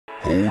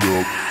Hold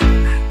up.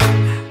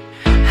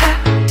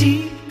 How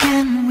deep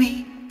can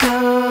we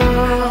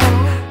go?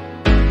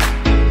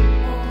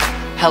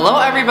 Hello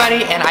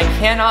everybody, and I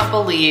cannot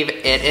believe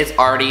it is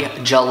already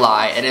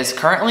July. It is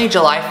currently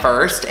July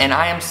 1st, and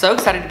I am so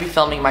excited to be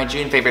filming my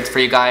June favorites for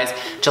you guys.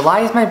 July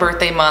is my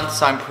birthday month,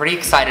 so I'm pretty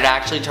excited. I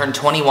actually turned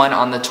 21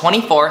 on the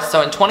 24th,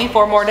 so in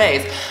 24 more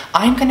days,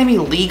 I'm gonna be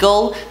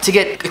legal to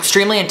get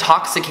extremely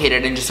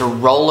intoxicated and just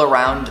roll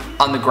around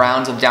on the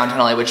grounds of downtown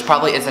LA, which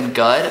probably isn't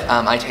good.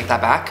 I take that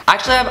back. I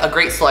actually have a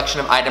great selection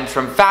of items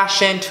from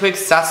fashion to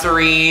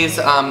accessories.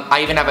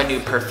 I even have a new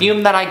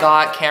perfume that I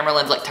got, camera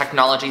lens, like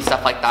technology,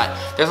 stuff like that.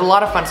 There's a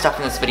lot of fun stuff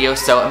in this video,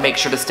 so make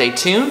sure to stay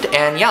tuned,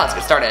 and yeah, let's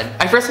get started.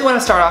 I firstly want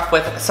to start off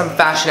with some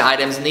fashion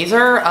items, and these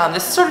are,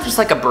 this is sort of just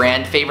like a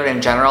brand favorite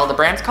in general. The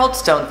brand's called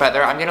Stone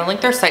Feather. I'm gonna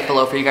link their site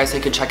below for you guys so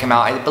you can check them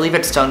out. I believe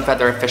it's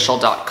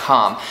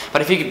stonefeatherofficial.com.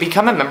 But if you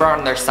become a member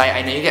on their site,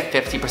 I know you get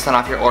 50%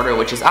 off your order,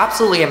 which is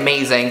absolutely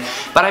amazing.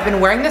 But I've been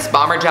wearing this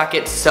bomber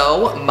jacket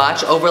so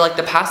much over like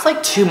the past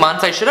 2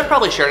 months. I should have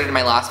probably shared it in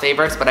my last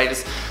favorites, but I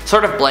just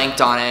sort of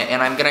blanked on it,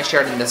 and I'm gonna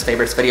share it in this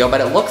favorites video.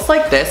 But it looks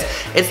like this.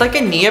 It's like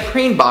a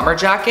neoprene bomber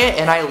jacket,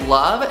 and I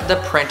love the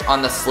print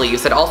on the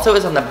sleeves. It also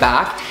is on the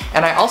back,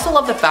 and I also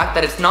love the fact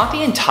that it's not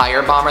the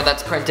entire bomber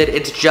that's printed.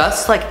 It's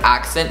just like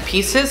accent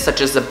pieces,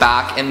 such as the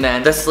back and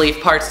then the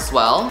sleeve parts as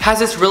well. Has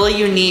this really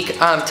unique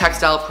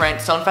textile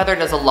print. Stone Feather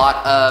does a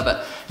lot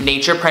of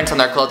nature prints on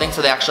their clothing,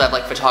 so they actually have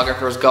like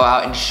photographers go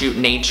out and shoot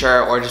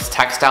nature or just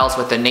textiles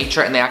with the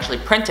nature, and they actually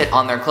print it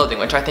on their clothing,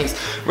 which I think is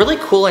really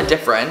cool and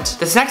different.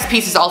 This next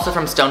piece is also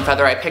from Stone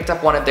Feather. I picked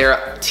up one of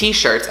their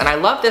t-shirts, and I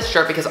love this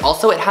shirt because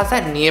also it has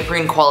that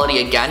neoprene quality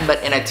again,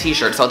 but in a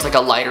t-shirt, so it's like a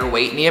lighter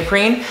weight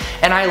neoprene,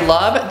 and I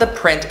love the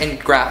print and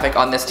graphic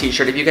on this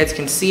t-shirt. If you guys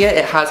can see it,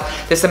 it has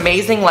this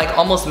amazing like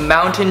almost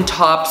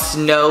mountaintop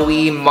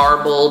snowy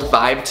marbled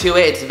vibe to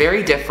it. It's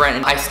very different,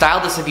 and I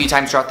styled this a few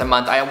times throughout the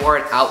month. I wore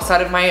it outside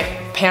of my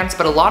pants,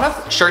 but a lot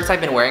of shirts I've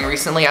been wearing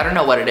recently, I don't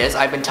know what it is,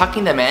 I've been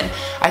tucking them in.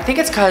 I think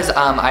it's because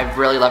I'm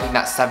really loving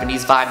that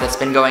 70s vibe that's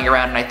been going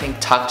around, and I think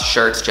tucked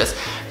shirts just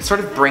sort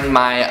of bring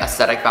my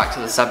aesthetic back to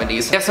the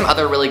 70s. They have some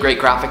other really great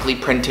graphically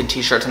printed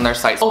t-shirts on their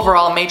site.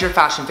 Overall, a major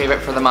fashion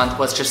favorite for the month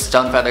was just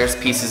Stone Feather's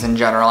pieces in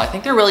general. I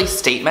think they're really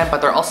statement, but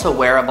they're also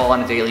wearable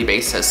on a daily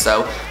basis,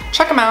 so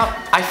check them out.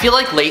 I feel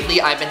like lately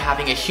I've been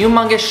having a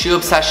humongous shoe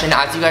obsession,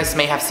 as you guys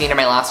may have seen in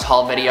my last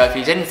haul video. If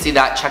you didn't see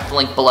that, check the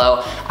link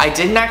below. I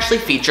didn't actually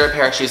feature a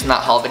pair of shoes in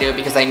that haul video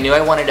because I knew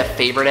I wanted to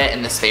favorite it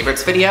in this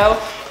favorites video,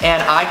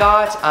 and I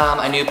got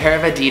a new pair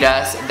of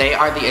Adidas. They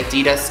are the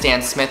Adidas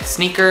Stan Smith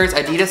sneakers.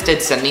 Adidas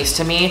did send these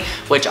to me,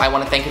 which I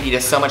want to thank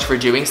Adidas so much for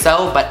doing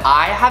so, but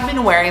I have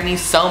been wearing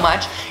these so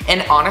much,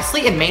 and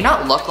honestly it may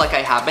not look like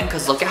I have been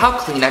because look at how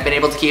clean I've been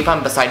able to keep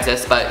them besides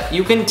this, but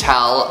you can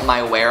tell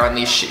my wear on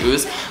these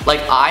shoes.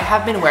 Like, I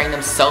have been wearing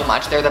them so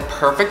much. They're the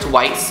perfect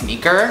white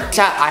sneaker.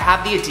 I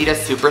have the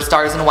Adidas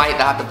Superstars in white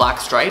that have the black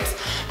stripes,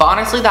 but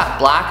honestly that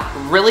black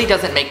really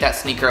doesn't make that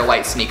sneaker a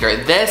white sneaker.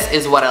 This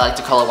is what I like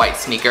to call a white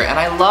sneaker, and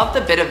I love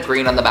the bit of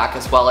green on the back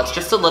as well. It's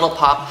just a little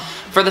pop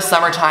for the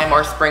summertime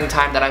or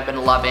springtime that I've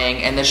been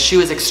loving, and this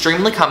shoe is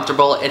extremely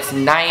comfortable. It's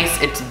nice,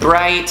 it's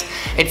bright,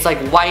 it's like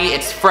white,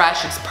 it's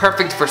fresh, it's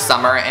perfect for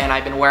summer, and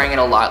I've been wearing it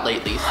a lot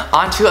lately.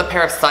 Onto a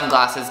pair of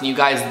sunglasses, and you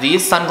guys,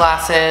 these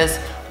sunglasses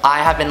I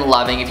have been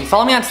loving. If you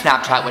follow me on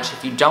Snapchat, which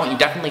if you don't, you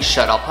definitely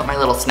should. I'll put my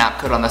little snap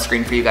code on the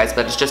screen for you guys,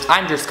 but it's just,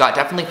 I'm Drew Scott.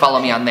 Definitely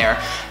follow me on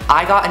there.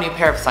 I got a new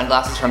pair of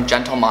sunglasses from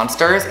Gentle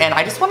Monsters, and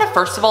I just want to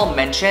first of all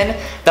mention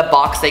the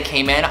box they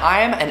came in. I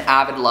am an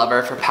avid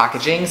lover for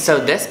packaging, so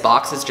this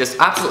box is just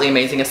absolutely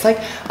amazing. It's like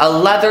a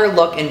leather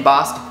look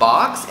embossed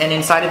box, and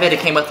inside of it, it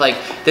came with like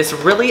this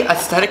really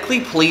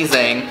aesthetically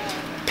pleasing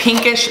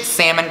pinkish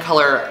salmon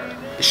color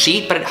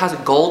sheet, but it has a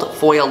gold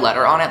foil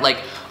letter on it. Like,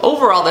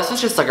 overall, this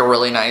is just like a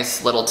really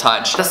nice little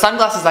touch. The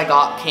sunglasses I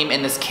got came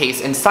in this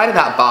case inside of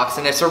that box,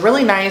 and it's a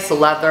really nice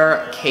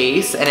leather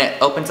case, and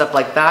it opens up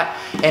like that,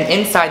 and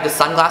inside the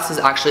sunglasses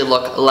actually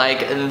look like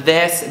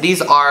this. These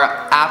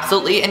are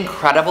absolutely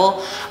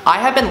incredible. I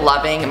have been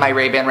loving my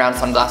Ray-Ban round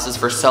sunglasses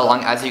for so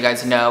long, as you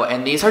guys know,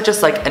 and these are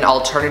just like an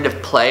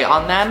alternative play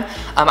on them.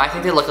 I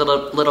think they look a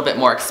little bit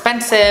more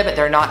expensive.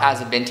 They're not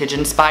as vintage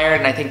inspired,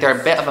 and I think they're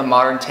a bit of a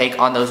modern take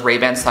on those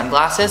Ray-Ban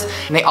sunglasses.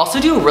 And they also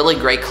do really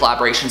great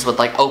collaborations with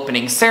like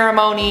Opening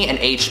Ceremony and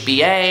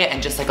HBA,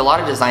 and just like a lot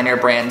of designer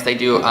brands they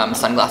do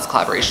sunglass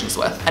collaborations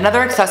with.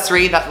 Another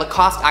accessory that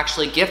Lacoste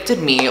actually gifted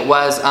me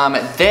was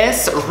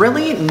this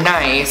really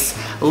nice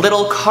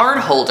little card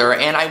holder,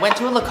 and I went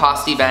to a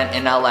Lacoste event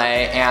in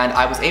LA, and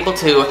I was able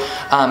to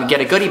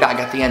get a goodie bag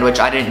at the end, which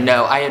I didn't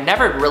know. I had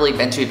never really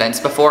been to events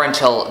before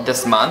until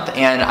this month,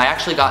 and I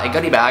actually got a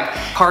goodie bag.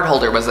 Card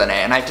holder was in it,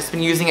 and I've just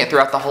been using it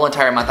throughout the whole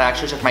entire month. I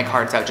actually took my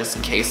cards out just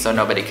in case so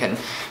nobody can,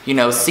 you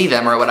know, see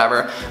them or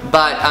whatever.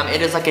 But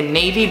it is like a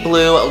navy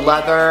blue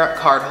leather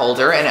card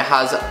holder, and it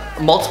has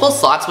multiple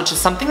slots, which is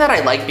something that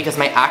I like because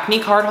my Acne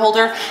card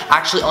holder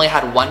actually only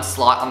had one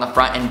slot on the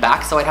front and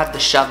back, so I'd have to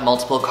shove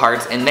multiple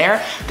cards in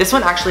there. This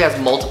one actually has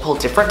multiple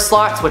different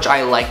slots, which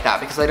I like that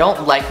because I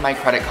don't like my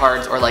credit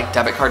cards or like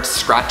debit cards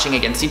scratching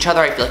against each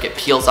other. I feel like it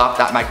peels off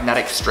that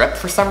magnetic strip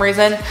for some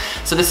reason.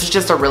 So this is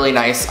just a really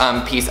nice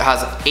piece. It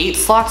has 8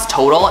 slots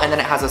total, and then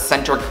it has a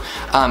center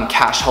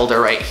cash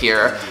holder right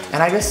here.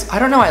 And I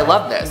don't know, I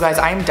love this. You guys,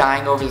 I'm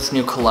dying over this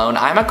new cologne.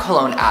 I'm a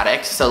cologne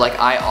addict, so like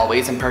I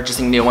always am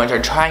purchasing new ones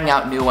or trying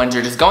out new ones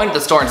or just going to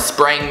the store and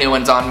spraying new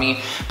ones on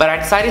me. But I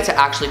decided to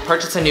actually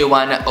purchase a new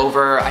one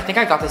over, I think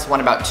I got this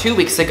one about 2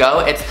 weeks ago.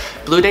 It's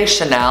Bleu de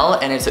Chanel,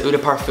 and it's a Eau de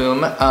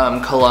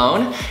Parfum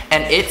cologne,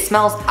 and it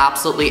smells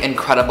absolutely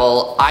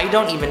incredible. I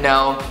don't even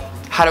know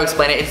how to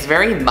explain it. It's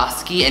very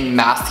musky and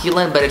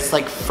masculine, but it's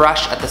like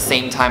fresh at the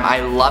same time. I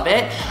love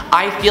it.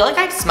 I feel like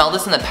I've smelled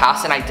this in the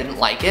past and I didn't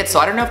like it, so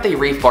I don't know if they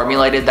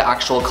reformulated the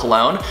actual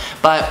cologne,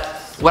 but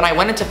when I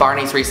went into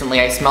Barney's recently,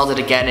 I smelled it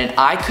again and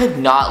I could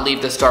not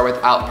leave the store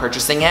without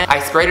purchasing it. I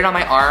sprayed it on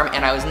my arm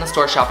and I was in the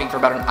store shopping for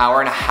about an hour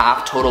and a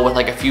half total with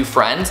like a few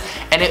friends,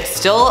 and it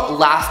still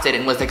lasted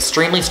and was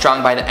extremely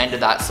strong by the end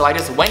of that. So I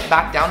just went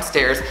back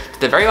downstairs to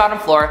the very bottom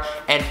floor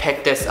and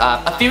picked this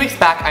up. A few weeks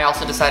back, I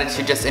also decided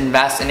to just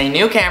invest in a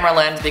new camera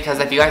lens because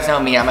if you guys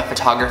know me, I'm a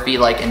photography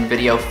and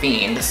video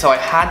fiend, so I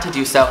had to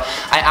do so.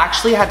 I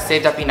actually had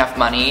saved up enough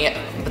money,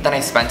 but then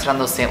I spent it on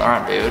those Saint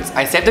Laurent boots.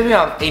 I saved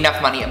up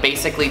enough money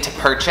basically to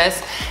purchase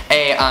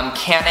a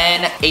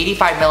Canon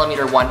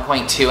 85mm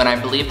 1.2, and I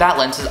believe that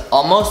lens is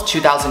almost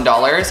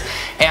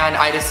 $2,000. And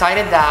I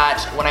decided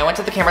that when I went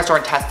to the camera store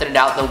and tested it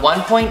out, the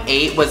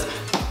 1.8 was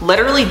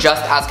literally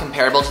just as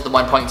comparable to the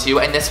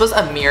 1.2, and this was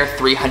a mere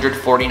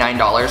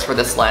 $349 for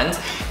this lens,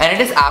 and it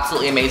is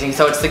absolutely amazing.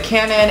 So it's the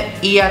Canon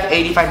EF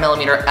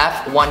 85mm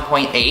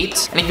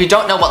f1.8, and if you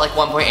don't know what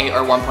 1.8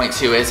 or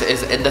 1.2 is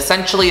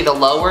essentially the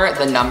lower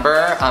the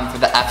number for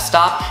the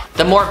f-stop,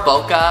 the more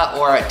bokeh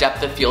or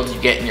depth of field you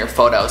get in your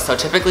photos. So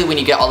typically when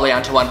you get all the way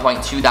down to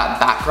 1.2, that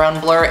background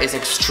blur is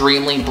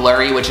extremely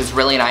blurry, which is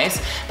really nice.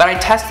 But I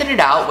tested it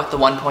out with the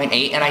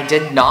 1.8 and I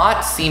did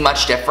not see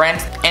much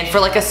difference, and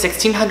for like a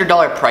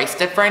 $1,600 price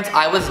difference,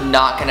 I was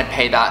not gonna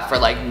pay that for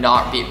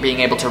not being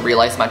able to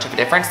realize much of a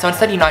difference. So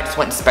instead, I just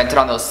went and spent it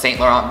on those Saint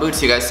Laurent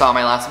boots you guys saw in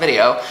my last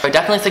video. I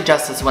definitely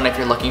suggest this one if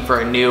you're looking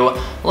for a new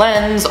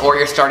lens or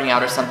you're starting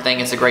out or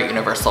something. It's a great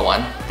universal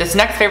one. This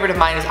next favorite of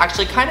mine is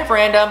actually kind of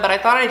random, but I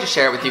thought I'd just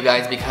share it with you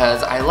guys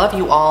because I love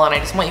you all and I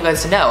just want you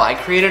guys to know. I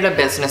created a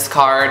business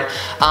card.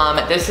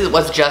 This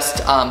was just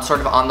sort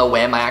of on the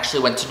whim. I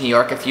actually went to New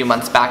York a few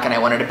months back and I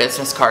wanted a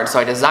business card, so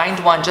I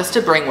designed one just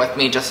to bring with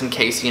me just in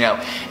case,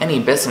 any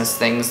business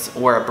things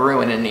were a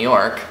brewing in New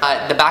York.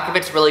 The back of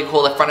it's really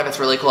cool, the front of it's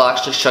really cool. I'll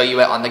actually show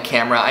you it on the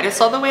camera. I just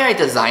love the way I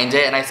designed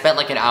it, and I spent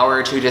like an hour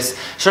or two just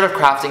sort of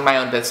crafting my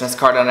own business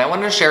card, and I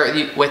wanted to share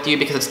it with you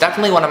because it's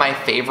definitely one of my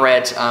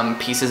favorite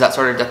pieces that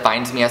sort of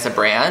defines me as a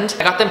brand.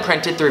 I got them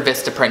printed through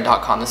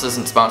Vistaprint.com. This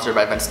isn't sponsored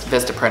by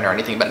Vistaprint or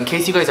anything, but in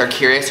case you guys are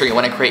curious or you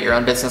want to create your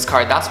own business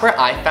card, that's where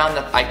I found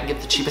that I can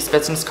get the cheapest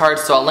business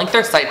cards, so I'll link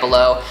their site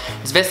below.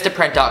 It's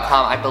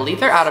Vistaprint.com. I believe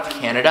they're out of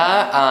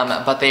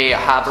Canada, but they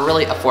have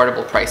really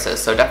affordable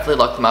prices, so definitely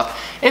look them up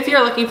if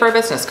you're looking for a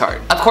business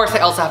card. Of course, I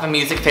also have a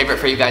music favorite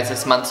for you guys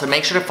this month, so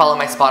make sure to follow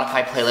my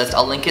Spotify playlist.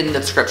 I'll link it in the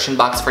description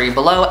box for you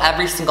below.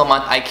 Every single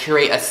month, I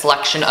curate a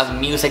selection of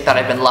music that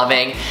I've been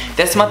loving.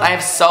 This month, I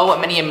have so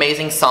many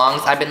amazing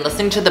songs. I've been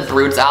listening to the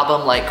Brood's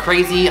album like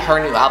crazy.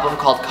 Her new album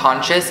called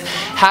Conscious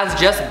has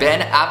just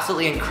been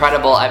absolutely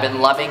incredible. I've been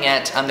loving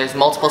it. There's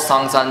multiple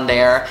songs on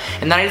there.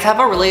 And then I just have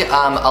a really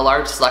a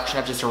large selection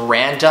of just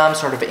random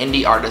sort of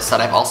indie artists that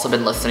I've also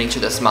been listening to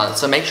this month.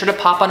 So make sure to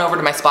pop on over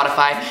to my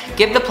Spotify,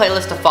 give the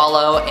playlist a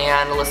follow,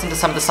 and listen to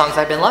some of the songs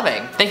I've been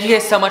loving. Thank you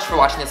guys so much for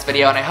watching this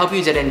video, and I hope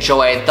you did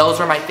enjoy. Those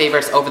were my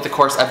favorites over the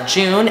course of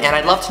June, and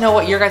I'd love to know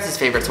what your guys'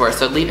 favorites were,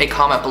 so leave a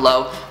comment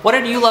below. What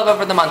did you love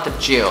over the month of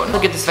June?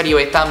 Give this video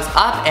a thumbs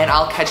up, and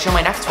I'll catch you in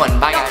my next one.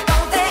 Bye guys.